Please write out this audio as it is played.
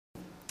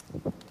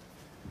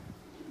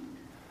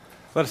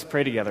Let us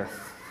pray together.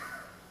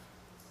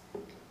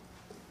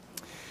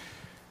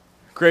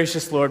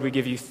 Gracious Lord, we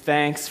give you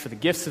thanks for the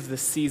gifts of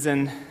this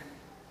season.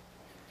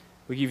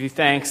 We give you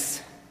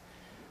thanks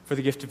for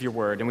the gift of your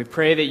word, and we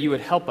pray that you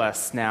would help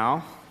us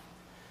now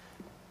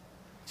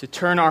to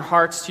turn our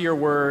hearts to your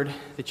word,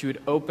 that you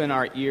would open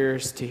our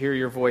ears to hear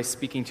your voice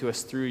speaking to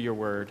us through your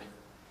word,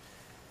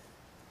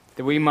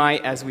 that we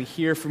might, as we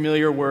hear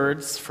familiar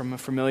words from a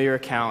familiar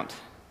account,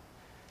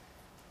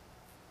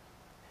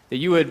 that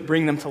you would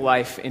bring them to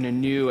life in a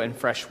new and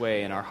fresh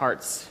way in our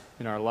hearts,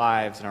 in our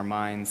lives, in our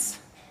minds.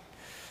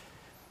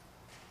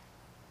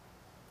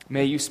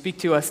 May you speak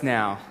to us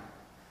now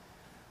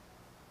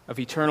of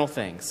eternal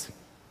things,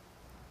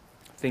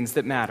 things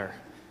that matter,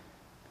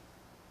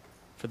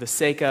 for the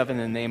sake of and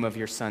in the name of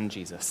your Son,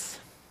 Jesus,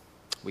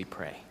 we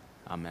pray.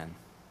 Amen.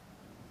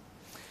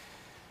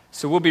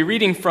 So we'll be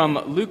reading from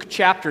Luke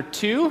chapter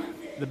 2,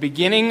 the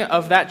beginning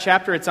of that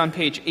chapter. It's on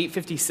page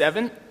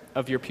 857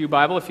 of your pew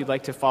Bible if you'd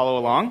like to follow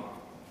along.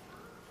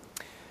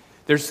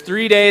 There's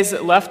 3 days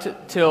left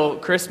till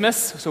Christmas,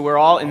 so we're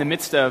all in the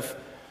midst of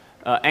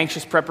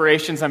anxious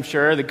preparations, I'm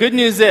sure. The good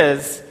news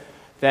is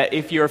that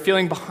if you're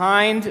feeling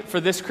behind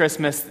for this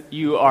Christmas,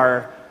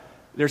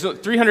 there's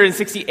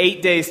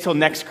 368 days till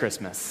next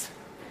Christmas.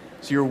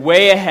 So you're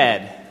way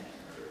ahead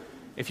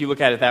if you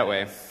look at it that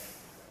way.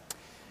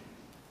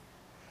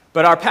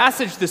 But our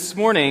passage this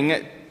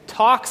morning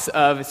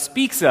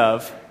speaks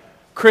of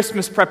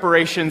Christmas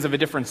preparations of a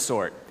different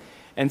sort.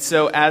 And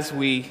so as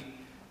we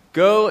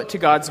go to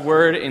God's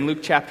word in Luke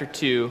chapter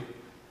 2,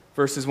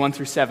 verses 1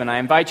 through 7, I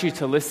invite you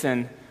to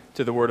listen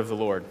to the word of the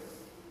Lord.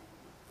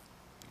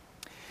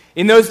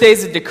 In those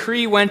days, a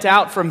decree went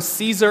out from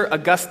Caesar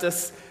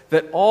Augustus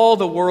that all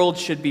the world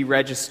should be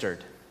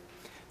registered.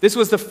 This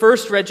was the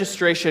first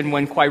registration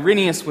when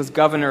Quirinius was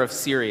governor of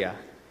Syria.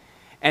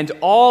 And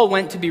all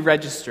went to be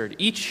registered,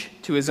 each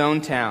to his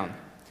own town.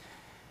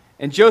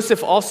 And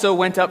Joseph also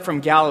went up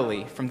from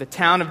Galilee, from the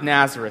town of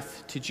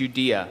Nazareth to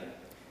Judea,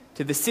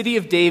 to the city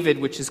of David,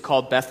 which is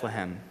called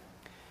Bethlehem,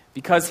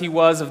 because he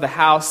was of the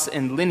house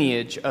and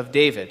lineage of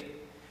David,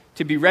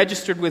 to be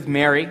registered with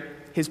Mary,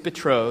 his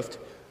betrothed,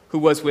 who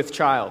was with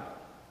child.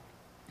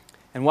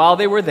 And while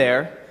they were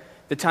there,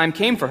 the time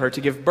came for her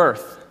to give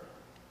birth.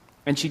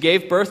 And she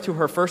gave birth to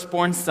her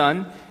firstborn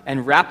son,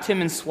 and wrapped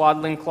him in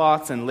swaddling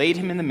cloths, and laid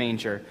him in the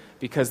manger,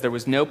 because there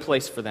was no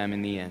place for them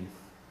in the inn.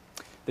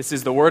 This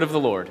is the word of the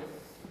Lord.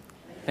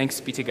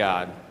 Thanks be to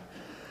God.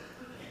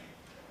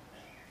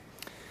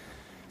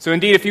 So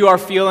indeed, if you are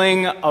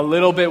feeling a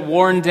little bit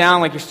worn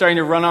down, like you're starting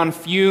to run on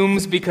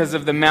fumes because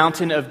of the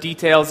mountain of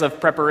details of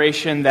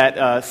preparation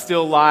that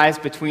still lies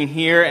between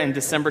here and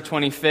December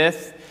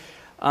 25th,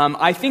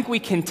 I think we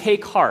can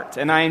take heart,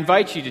 and I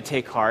invite you to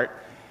take heart,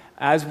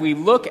 as we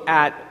look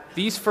at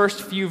these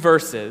first few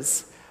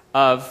verses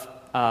of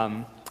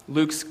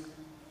Luke's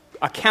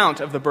account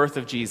of the birth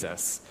of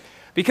Jesus.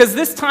 Because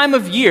this time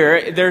of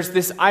year, there's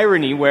this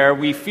irony where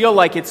we feel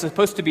like it's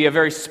supposed to be a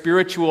very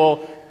spiritual,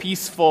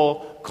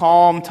 peaceful,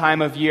 calm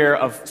time of year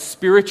of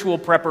spiritual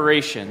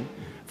preparation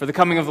for the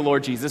coming of the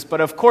Lord Jesus. But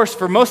of course,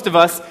 for most of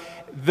us,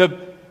 the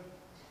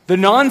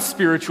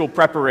non-spiritual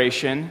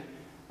preparation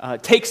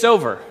takes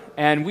over,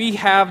 and we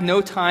have no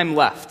time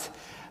left.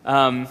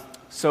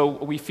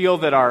 So we feel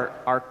that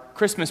our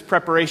Christmas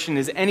preparation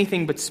is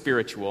anything but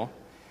spiritual.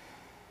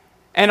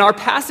 And our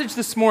passage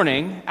this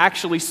morning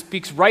actually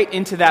speaks right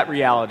into that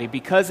reality,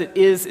 because it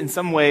is, in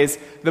some ways,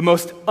 the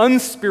most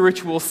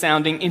unspiritual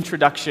sounding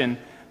introduction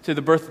to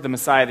the birth of the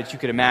Messiah that you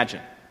could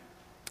imagine.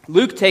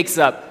 Luke takes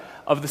up,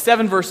 of the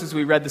 7 verses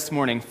we read this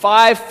morning,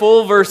 5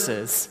 full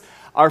verses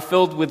are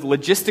filled with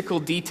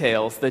logistical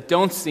details that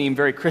don't seem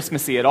very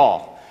Christmassy at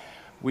all.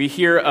 We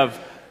hear of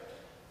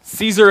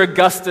Caesar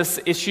Augustus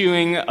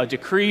issuing a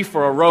decree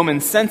for a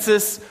Roman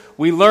census.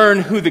 We learn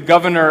who the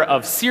governor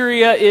of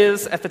Syria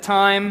is at the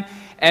time,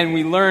 and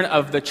we learn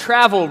of the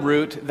travel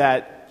route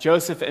that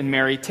Joseph and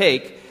Mary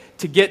take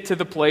to get to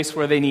the place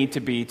where they need to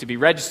be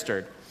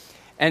registered.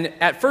 And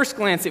at first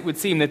glance, it would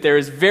seem that there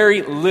is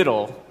very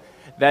little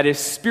that is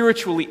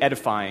spiritually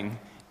edifying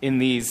in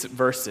these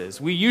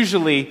verses. We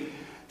usually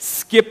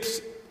skip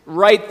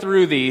right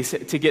through these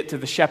to get to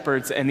the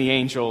shepherds and the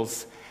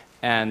angels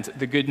and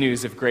the good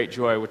news of great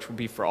joy, which will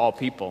be for all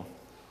people.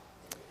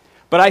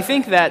 But I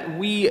think that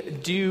we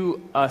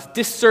do a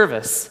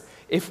disservice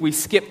if we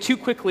skip too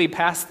quickly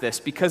past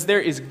this, because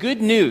there is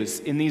good news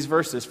in these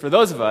verses for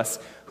those of us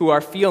who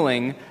are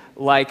feeling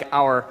like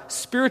our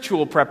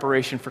spiritual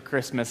preparation for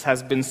Christmas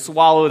has been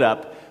swallowed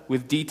up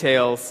with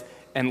details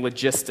and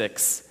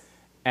logistics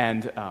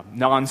and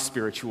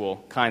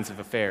non-spiritual kinds of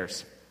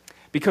affairs.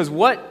 Because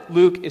what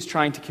Luke is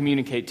trying to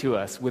communicate to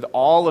us with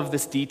all of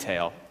this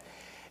detail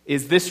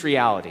is this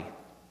reality,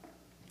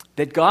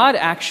 that God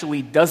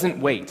actually doesn't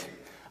wait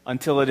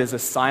until it is a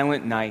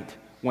silent night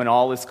when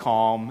all is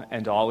calm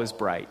and all is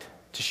bright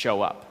to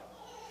show up.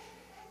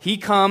 He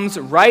comes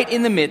right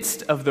in the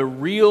midst of the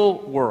real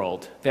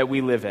world that we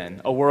live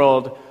in, a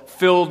world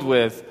filled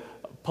with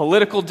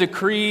political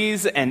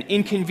decrees and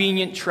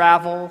inconvenient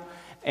travel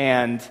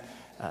and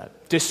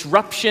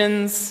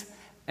disruptions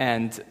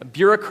and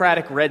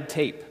bureaucratic red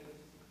tape.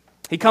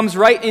 He comes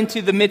right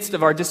into the midst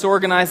of our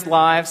disorganized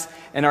lives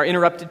and our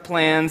interrupted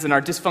plans and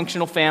our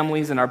dysfunctional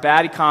families and our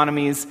bad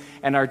economies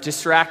and our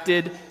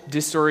distracted,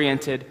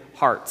 disoriented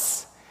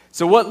hearts.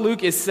 So what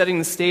Luke is setting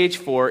the stage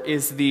for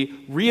is the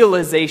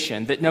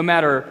realization that no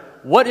matter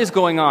what is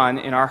going on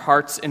in our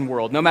hearts and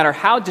world, no matter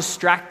how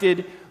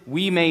distracted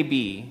we may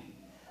be,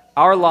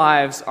 our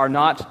lives are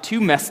not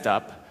too messed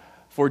up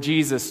for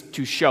Jesus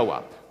to show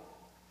up.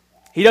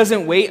 He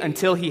doesn't wait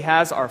until he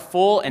has our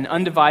full and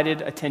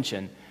undivided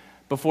attention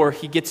before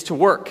he gets to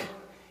work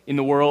in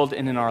the world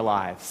and in our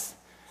lives.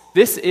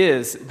 This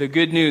is the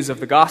good news of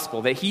the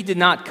gospel, that he did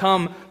not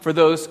come for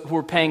those who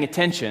were paying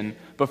attention,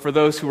 but for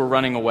those who were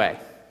running away.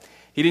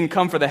 He didn't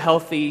come for the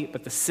healthy,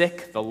 but the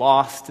sick, the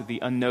lost, the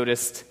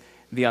unnoticed,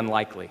 the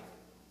unlikely.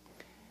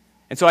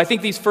 And so I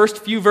think these first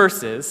few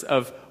verses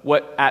of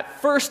what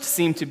at first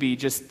seemed to be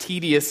just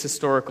tedious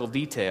historical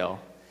detail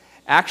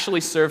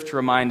actually serve to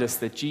remind us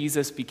that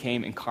Jesus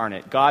became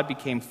incarnate. God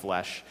became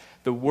flesh.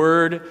 The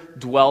Word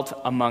dwelt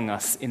among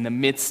us in the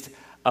midst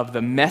of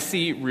the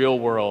messy real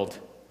world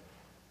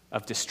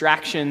of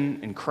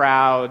distraction and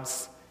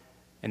crowds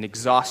and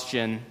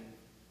exhaustion.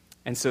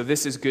 And so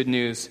this is good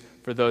news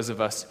for those of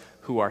us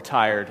who are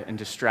tired and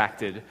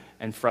distracted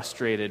and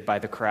frustrated by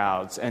the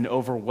crowds and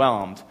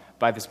overwhelmed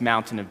by this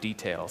mountain of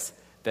details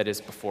that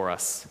is before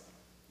us.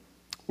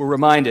 We're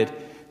reminded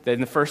that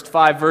in the first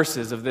 5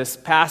 verses of this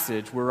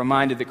passage, we're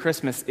reminded that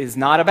Christmas is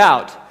not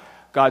about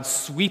God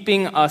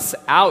sweeping us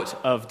out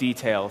of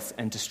details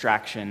and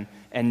distraction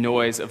and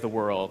noise of the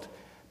world,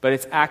 but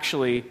it's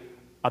actually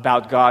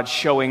about God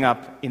showing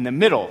up in the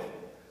middle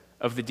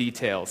of the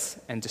details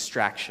and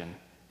distraction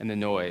and the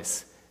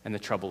noise and the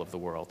trouble of the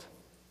world.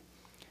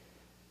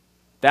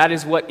 That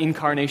is what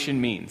incarnation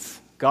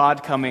means,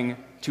 God coming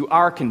to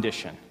our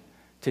condition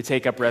to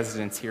take up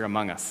residence here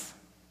among us.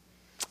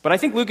 But I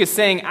think Luke is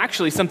saying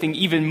actually something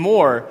even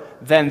more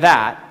than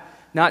that,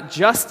 not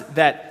just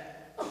that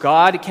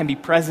God can be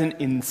present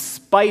in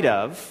spite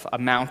of a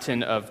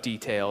mountain of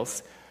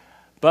details,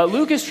 but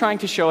Luke is trying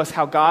to show us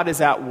how God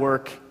is at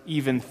work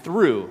even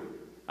through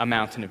a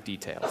mountain of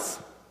details.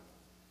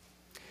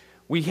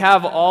 We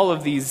have all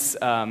of these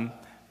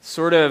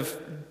sort of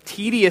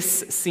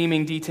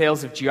tedious-seeming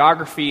details of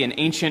geography and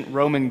ancient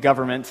Roman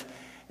government,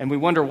 and we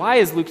wonder, why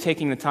is Luke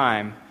taking the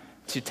time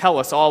to tell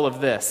us all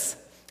of this?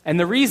 And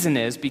the reason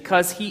is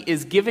because he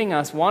is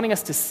wanting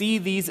us to see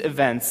these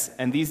events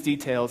and these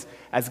details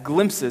as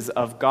glimpses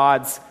of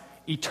God's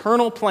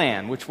eternal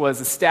plan, which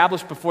was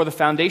established before the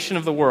foundation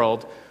of the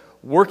world,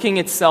 working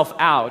itself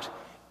out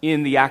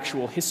in the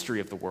actual history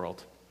of the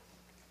world.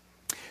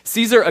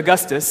 Caesar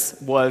Augustus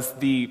was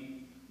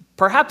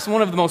perhaps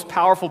one of the most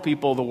powerful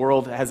people the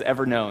world has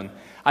ever known.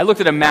 I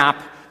looked at a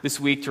map this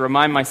week to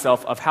remind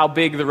myself of how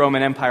big the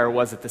Roman Empire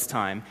was at this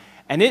time,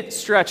 and it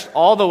stretched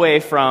all the way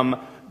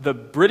from the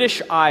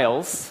British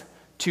Isles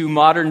to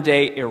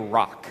modern-day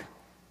Iraq.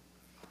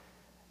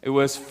 It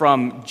was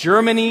from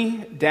Germany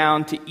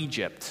down to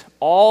Egypt,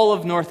 all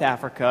of North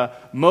Africa,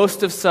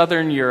 most of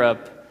southern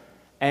Europe,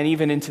 and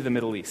even into the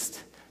Middle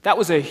East. That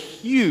was a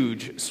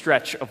huge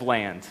stretch of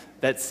land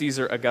that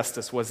Caesar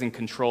Augustus was in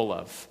control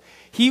of.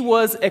 He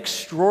was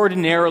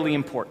extraordinarily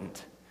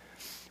important,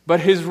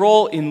 but his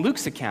role in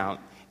Luke's account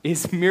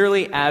is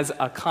merely as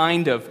a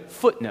kind of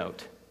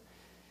footnote.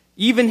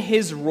 Even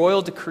his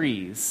royal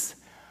decrees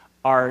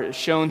are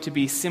shown to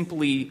be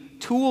simply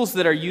tools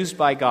that are used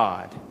by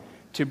God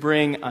to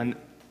bring an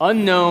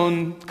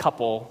unknown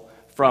couple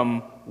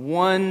from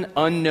one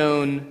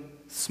unknown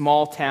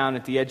small town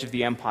at the edge of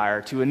the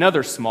empire to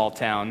another small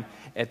town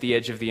at the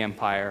edge of the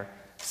empire,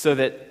 so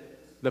that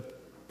the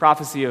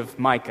prophecy of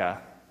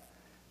Micah,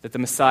 that the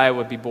Messiah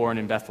would be born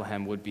in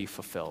Bethlehem, would be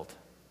fulfilled.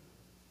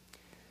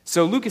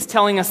 So Luke is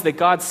telling us that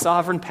God's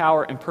sovereign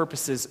power and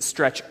purposes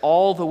stretch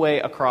all the way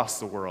across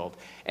the world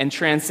and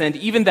transcend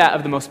even that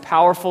of the most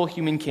powerful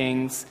human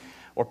kings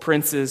or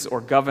princes or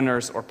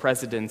governors or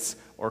presidents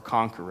or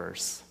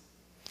conquerors.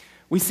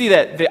 We see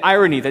that the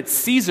irony that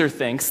Caesar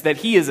thinks that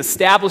he is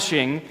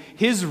establishing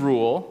his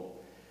rule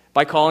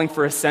by calling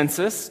for a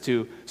census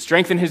to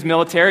strengthen his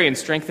military and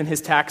strengthen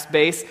his tax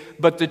base,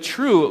 but the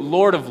true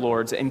Lord of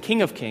Lords and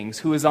King of Kings,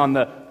 who is on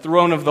the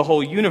throne of the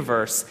whole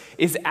universe,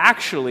 is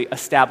actually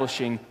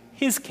establishing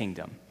his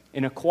kingdom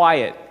in a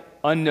quiet,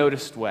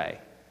 unnoticed way,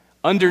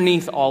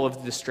 underneath all of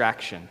the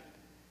distraction.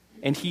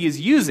 And he is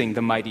using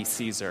the mighty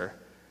Caesar,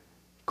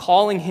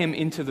 calling him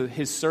into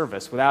his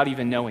service without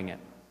even knowing it.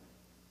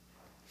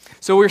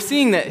 So we're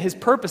seeing that his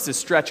purposes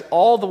stretch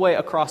all the way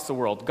across the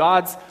world.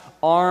 God's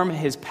arm,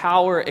 his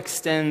power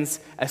extends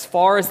as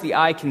far as the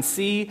eye can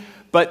see,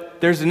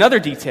 but there's another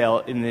detail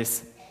in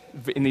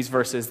these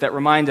verses that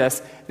remind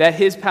us that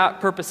his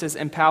purposes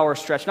and power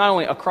stretch not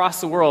only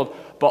across the world,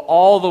 but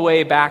all the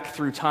way back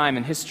through time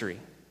and history.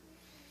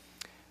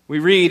 We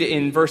read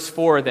in verse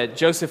 4 that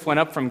Joseph went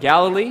up from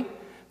Galilee,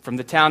 from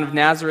the town of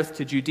Nazareth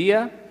to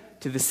Judea,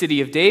 to the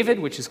city of David,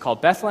 which is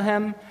called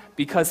Bethlehem,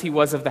 because he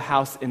was of the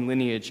house and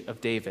lineage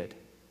of David.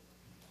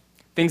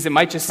 Things that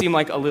might just seem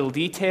like a little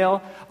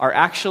detail are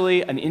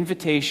actually an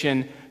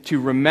invitation to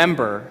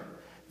remember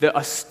the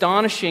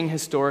astonishing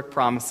historic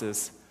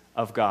promises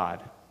of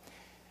God.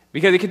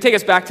 Because it can take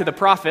us back to the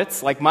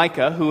prophets like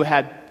Micah, who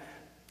had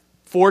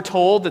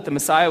foretold that the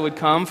Messiah would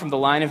come from the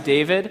line of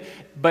David,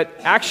 but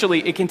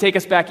actually it can take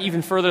us back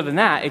even further than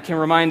that. It can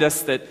remind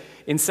us that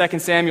in 2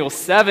 Samuel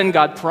 7,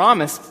 God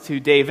promised to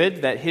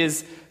David that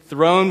his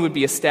throne would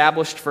be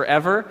established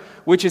forever,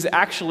 which is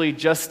actually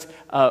just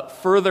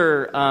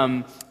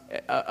further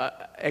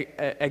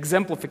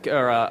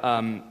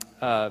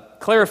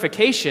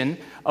clarification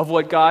of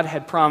what God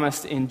had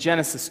promised in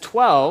Genesis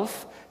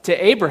 12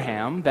 to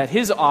Abraham, that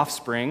his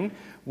offspring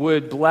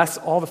would bless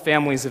all the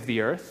families of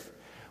the earth,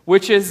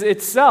 which is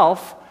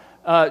itself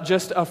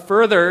just a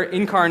further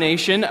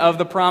incarnation of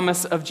the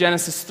promise of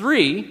Genesis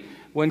 3,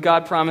 when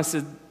God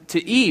promises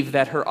to Eve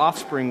that her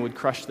offspring would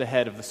crush the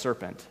head of the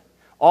serpent.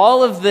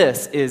 All of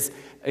this is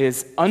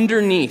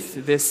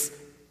underneath this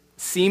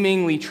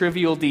seemingly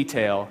trivial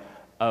detail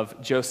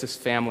of Joseph's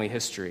family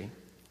history.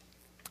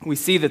 We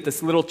see that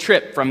this little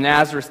trip from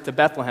Nazareth to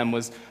Bethlehem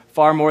was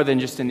far more than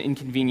just an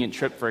inconvenient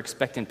trip for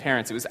expectant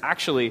parents. It was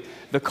actually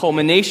the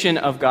culmination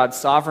of God's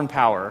sovereign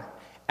power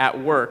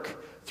at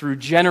work through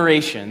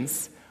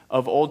generations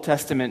of Old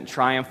Testament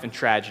triumph and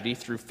tragedy,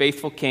 through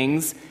faithful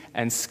kings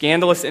and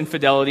scandalous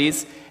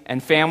infidelities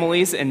and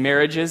families and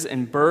marriages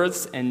and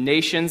births and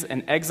nations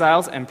and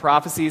exiles and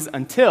prophecies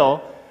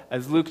until,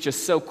 as Luke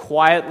just so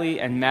quietly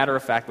and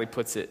matter-of-factly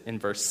puts it in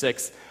verse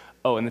 6,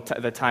 and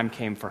the time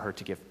came for her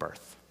to give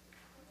birth.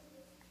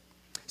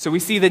 So we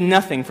see that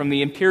nothing from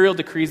the imperial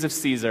decrees of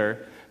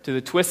Caesar to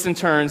the twists and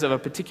turns of a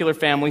particular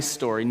family's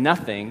story,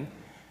 nothing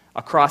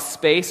across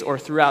space or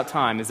throughout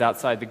time is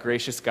outside the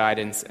gracious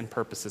guidance and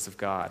purposes of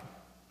God.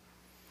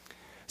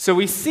 So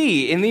we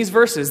see in these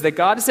verses that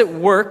God is at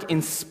work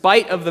in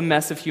spite of the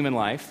mess of human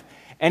life,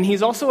 and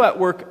he's also at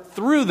work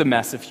through the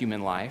mess of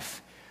human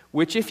life,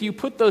 which, if you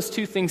put those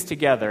two things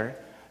together,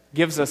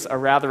 gives us a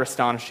rather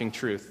astonishing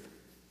truth.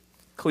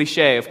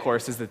 Cliché, of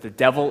course, is that the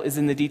devil is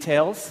in the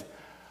details,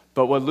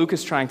 but what Luke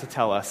is trying to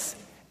tell us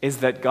is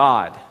that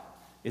God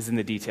is in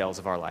the details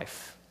of our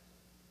life.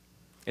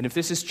 And if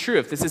this is true,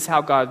 if this is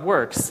how God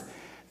works,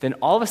 then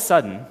all of a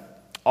sudden,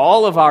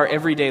 all of our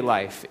everyday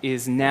life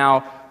is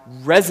now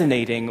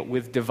resonating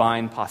with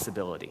divine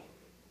possibility.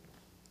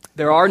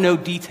 There are no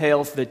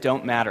details that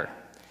don't matter.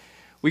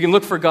 We can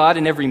look for God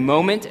in every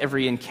moment,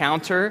 every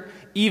encounter,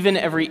 even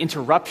every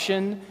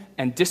interruption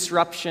and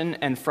disruption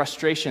and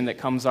frustration that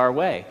comes our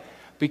way,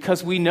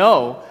 because we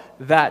know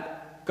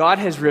that God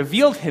has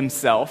revealed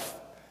himself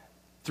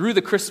through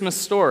the Christmas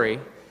story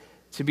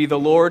to be the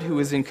Lord who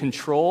is in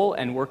control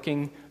and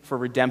working for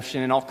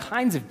redemption in all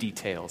kinds of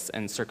details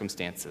and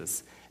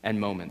circumstances and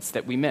moments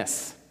that we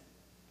miss.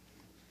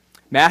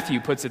 Matthew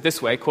puts it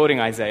this way, quoting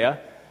Isaiah,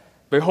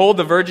 "Behold,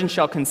 the virgin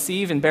shall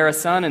conceive and bear a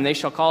son, and they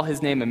shall call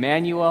his name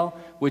Emmanuel,"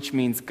 which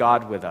means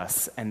God with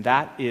us. And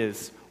that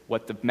is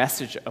what the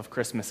message of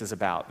Christmas is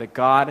about, that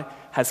God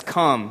has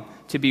come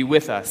to be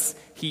with us.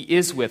 He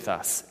is with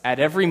us at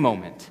every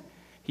moment.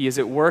 He is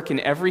at work in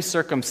every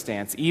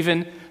circumstance,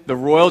 even the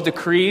royal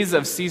decrees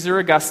of Caesar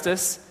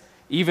Augustus,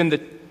 even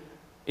the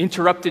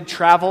interrupted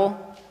travel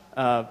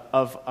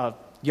of a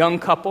young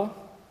couple.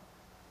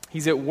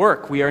 He's at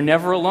work. We are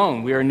never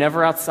alone. We are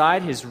never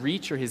outside his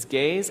reach or his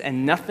gaze,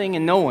 and nothing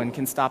and no one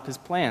can stop his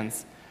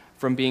plans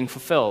from being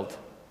fulfilled.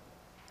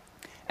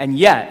 And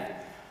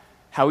yet,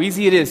 how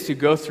easy it is to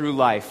go through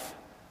life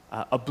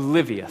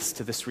oblivious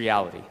to this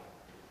reality.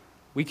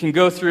 We can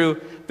go through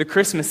the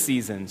Christmas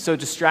season so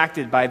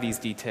distracted by these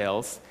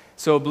details,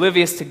 so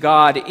oblivious to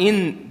God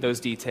in those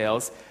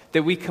details,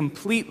 that we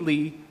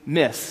completely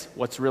miss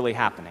what's really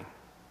happening.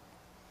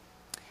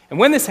 And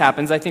when this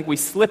happens, I think we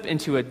slip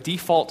into a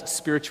default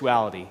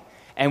spirituality,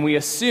 and we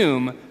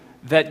assume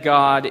that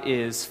God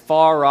is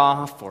far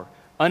off or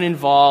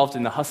uninvolved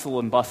in the hustle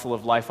and bustle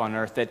of life on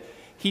earth, that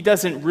he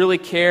doesn't really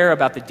care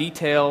about the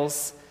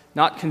details,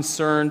 not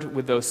concerned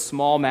with those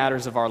small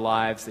matters of our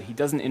lives, that he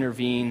doesn't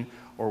intervene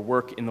or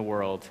work in the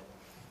world,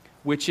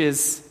 which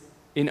is,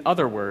 in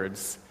other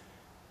words,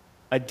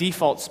 a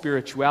default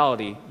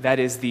spirituality that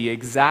is the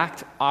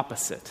exact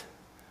opposite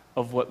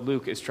of what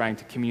Luke is trying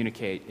to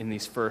communicate in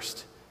these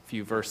first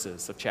few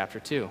verses of chapter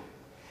 2.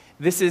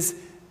 This is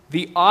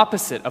the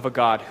opposite of a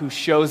God who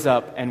shows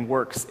up and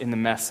works in the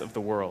mess of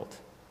the world.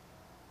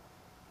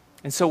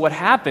 And so what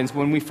happens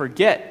when we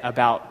forget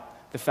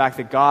about the fact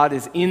that God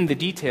is in the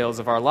details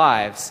of our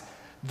lives,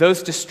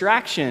 those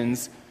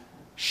distractions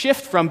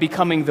shift from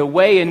becoming the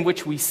way in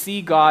which we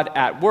see God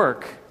at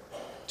work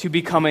to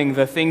becoming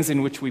the things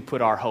in which we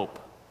put our hope.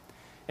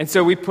 And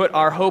so we put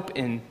our hope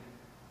in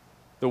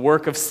the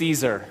work of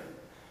Caesar,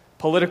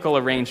 political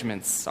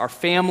arrangements, our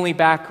family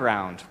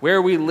background,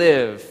 where we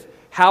live,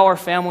 how our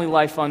family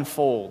life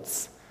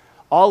unfolds.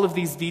 All of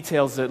these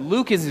details that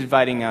Luke is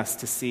inviting us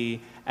to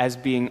see as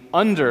being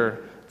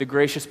under the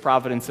gracious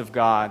providence of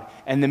God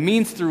and the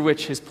means through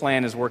which his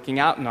plan is working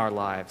out in our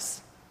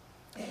lives.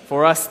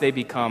 For us, they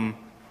become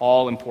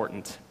all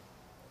important.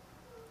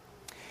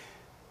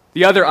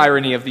 The other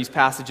irony of these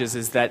passages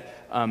is that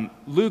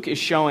Luke is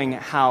showing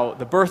how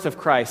the birth of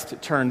Christ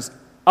turns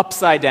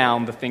upside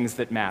down the things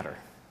that matter.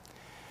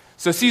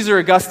 So Caesar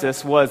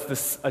Augustus was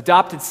the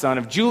adopted son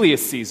of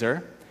Julius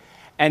Caesar,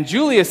 and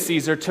Julius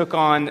Caesar took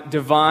on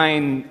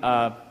divine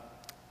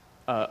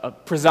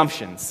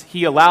presumptions.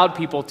 He allowed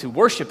people to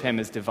worship him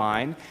as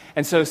divine,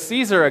 and so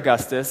Caesar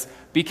Augustus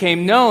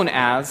became known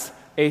as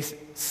a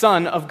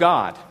son of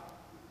God,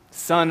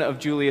 son of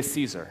Julius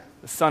Caesar,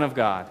 the son of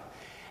God.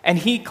 And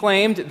he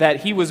claimed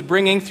that he was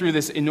bringing, through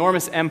this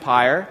enormous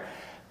empire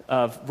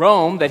of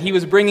Rome, that he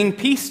was bringing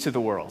peace to the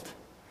world.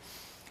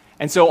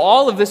 And so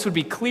all of this would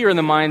be clear in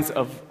the minds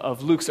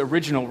of Luke's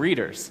original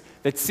readers,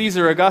 that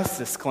Caesar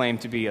Augustus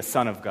claimed to be a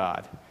son of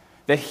God,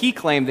 that he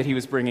claimed that he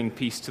was bringing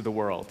peace to the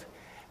world.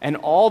 And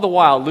all the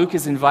while, Luke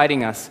is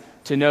inviting us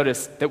to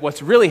notice that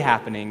what's really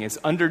happening is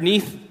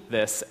underneath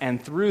this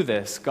and through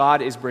this,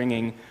 God is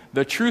bringing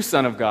the true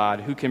Son of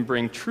God who can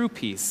bring true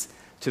peace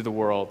to the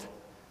world.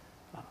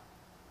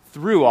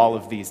 Through all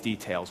of these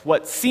details,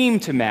 what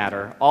seemed to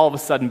matter all of a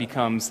sudden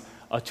becomes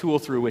a tool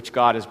through which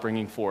God is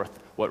bringing forth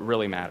what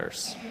really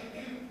matters.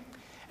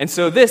 And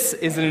so this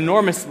is an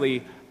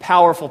enormously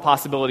powerful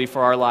possibility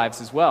for our lives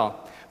as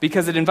well,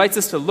 because it invites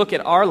us to look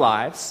at our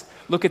lives,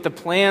 look at the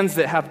plans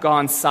that have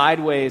gone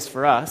sideways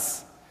for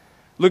us,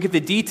 look at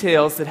the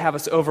details that have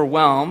us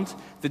overwhelmed,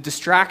 the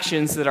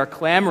distractions that are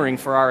clamoring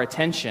for our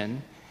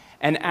attention,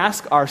 and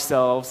ask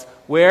ourselves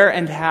where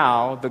and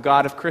how the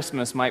God of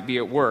Christmas might be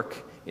at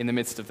work in the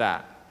midst of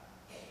that.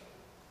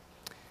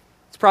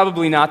 It's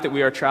probably not that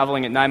we are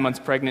traveling at 9 months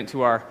pregnant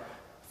to our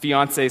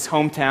fiance's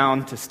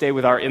hometown to stay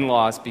with our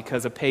in-laws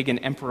because a pagan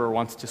emperor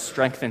wants to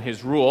strengthen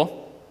his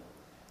rule.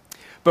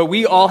 But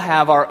we all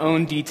have our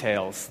own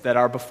details that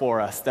are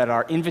before us, that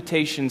are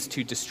invitations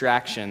to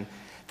distraction,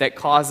 that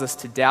cause us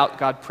to doubt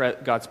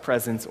God's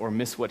presence or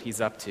miss what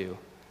he's up to.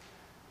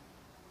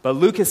 But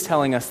Luke is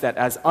telling us that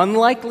as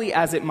unlikely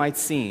as it might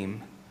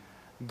seem,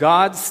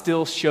 God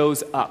still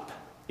shows up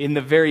in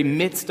the very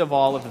midst of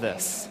all of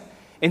this.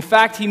 In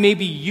fact, he may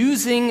be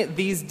using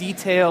these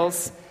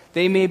details.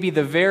 They may be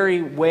the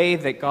very way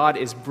that God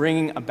is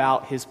bringing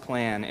about his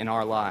plan in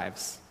our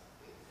lives.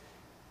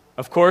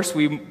 Of course,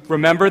 we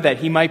remember that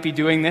he might be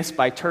doing this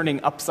by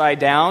turning upside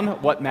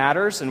down what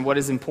matters and what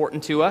is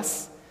important to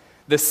us,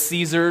 the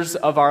Caesars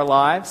of our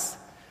lives,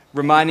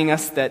 reminding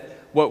us that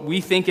what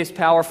we think is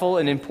powerful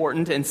and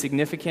important and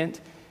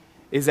significant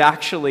is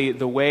actually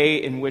the way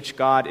in which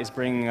God is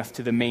bringing us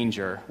to the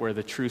manger where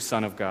the true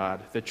Son of God,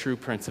 the true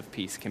Prince of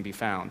Peace, can be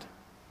found.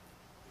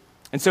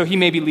 And so he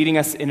may be leading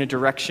us in a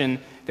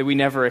direction that we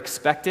never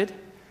expected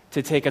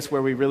to take us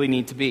where we really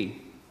need to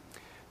be.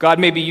 God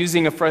may be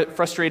using a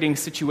frustrating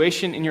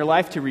situation in your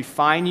life to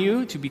refine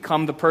you to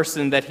become the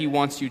person that he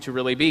wants you to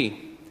really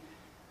be.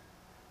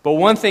 But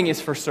one thing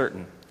is for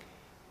certain.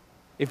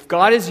 If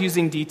God is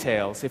using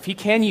details, if he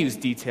can use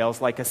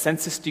details like a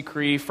census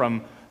decree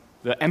from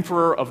the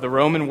emperor of the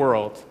Roman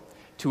world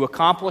to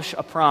accomplish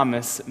a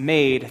promise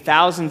made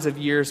thousands of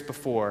years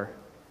before,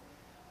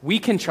 we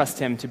can trust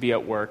him to be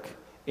at work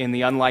in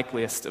the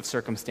unlikeliest of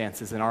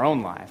circumstances in our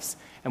own lives.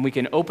 And we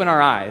can open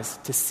our eyes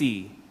to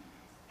see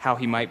how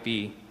he might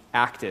be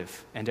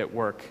active and at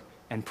work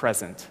and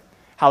present,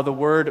 how the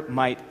word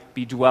might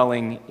be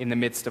dwelling in the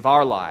midst of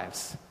our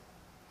lives.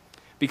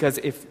 Because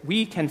if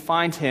we can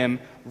find him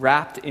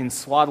wrapped in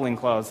swaddling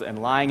clothes and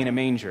lying in a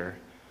manger,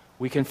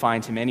 we can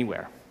find him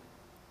anywhere.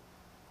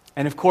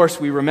 And of course,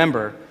 we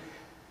remember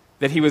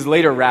that he was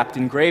later wrapped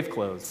in grave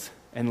clothes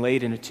and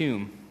laid in a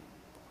tomb.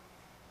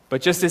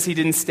 But just as he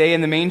didn't stay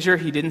in the manger,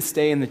 he didn't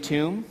stay in the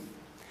tomb.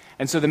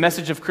 And so the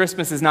message of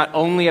Christmas is not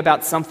only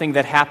about something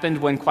that happened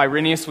when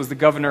Quirinius was the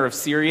governor of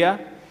Syria.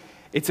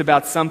 It's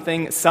about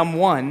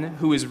someone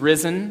who is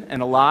risen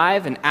and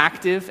alive and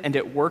active and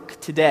at work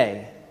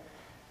today.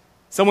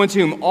 Someone to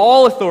whom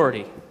all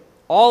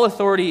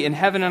authority in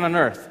heaven and on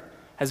earth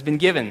has been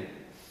given.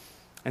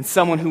 And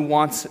someone who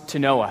wants to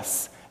know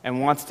us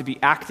and wants to be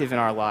active in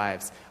our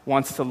lives,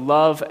 wants to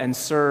love and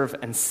serve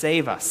and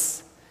save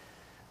us.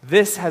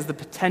 This has the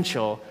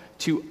potential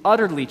to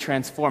utterly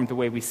transform the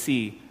way we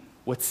see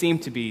what seem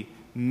to be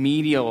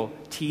menial,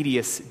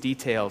 tedious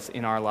details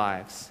in our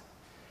lives.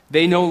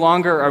 They no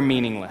longer are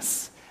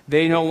meaningless.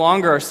 They no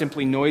longer are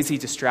simply noisy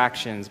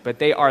distractions, but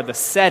they are the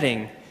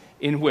setting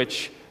in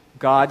which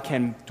God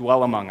can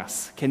dwell among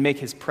us, can make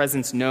his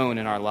presence known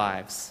in our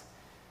lives,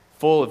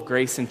 full of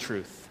grace and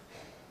truth.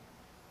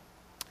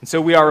 And so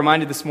we are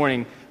reminded this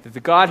morning that the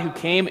God who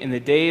came in the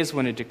days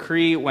when a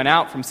decree went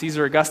out from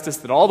Caesar Augustus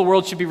that all the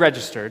world should be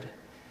registered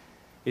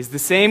is the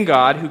same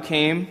God who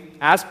came,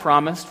 as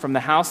promised, from the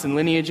house and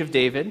lineage of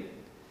David.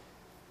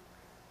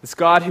 This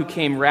God who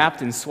came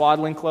wrapped in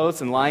swaddling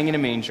clothes and lying in a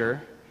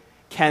manger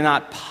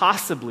cannot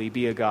possibly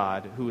be a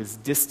God who is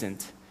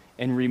distant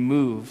and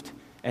removed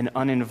and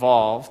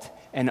uninvolved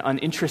and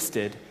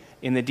uninterested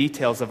in the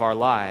details of our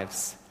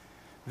lives.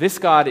 This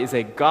God is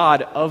a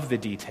God of the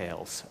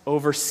details,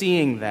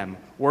 overseeing them,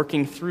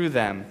 working through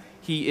them.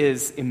 He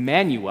is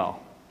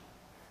Emmanuel,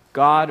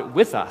 God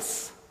with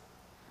us.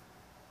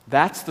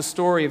 That's the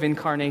story of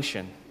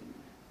incarnation.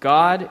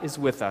 God is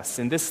with us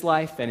in this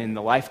life and in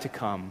the life to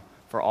come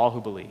for all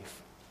who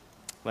believe.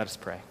 Let us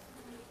pray.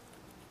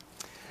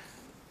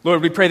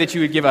 Lord, we pray that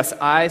you would give us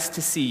eyes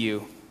to see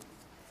you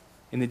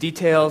in the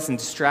details and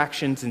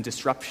distractions and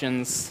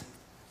disruptions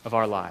of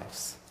our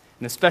lives.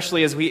 And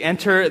especially as we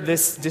enter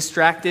this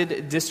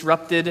distracted,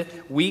 disrupted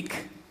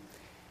week,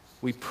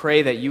 we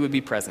pray that you would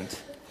be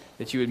present,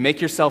 that you would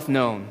make yourself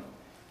known,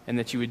 and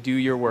that you would do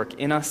your work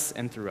in us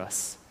and through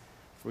us.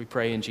 For we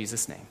pray in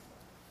Jesus' name.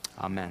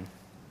 Amen.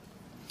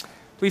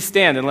 Please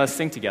stand and let us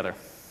sing together.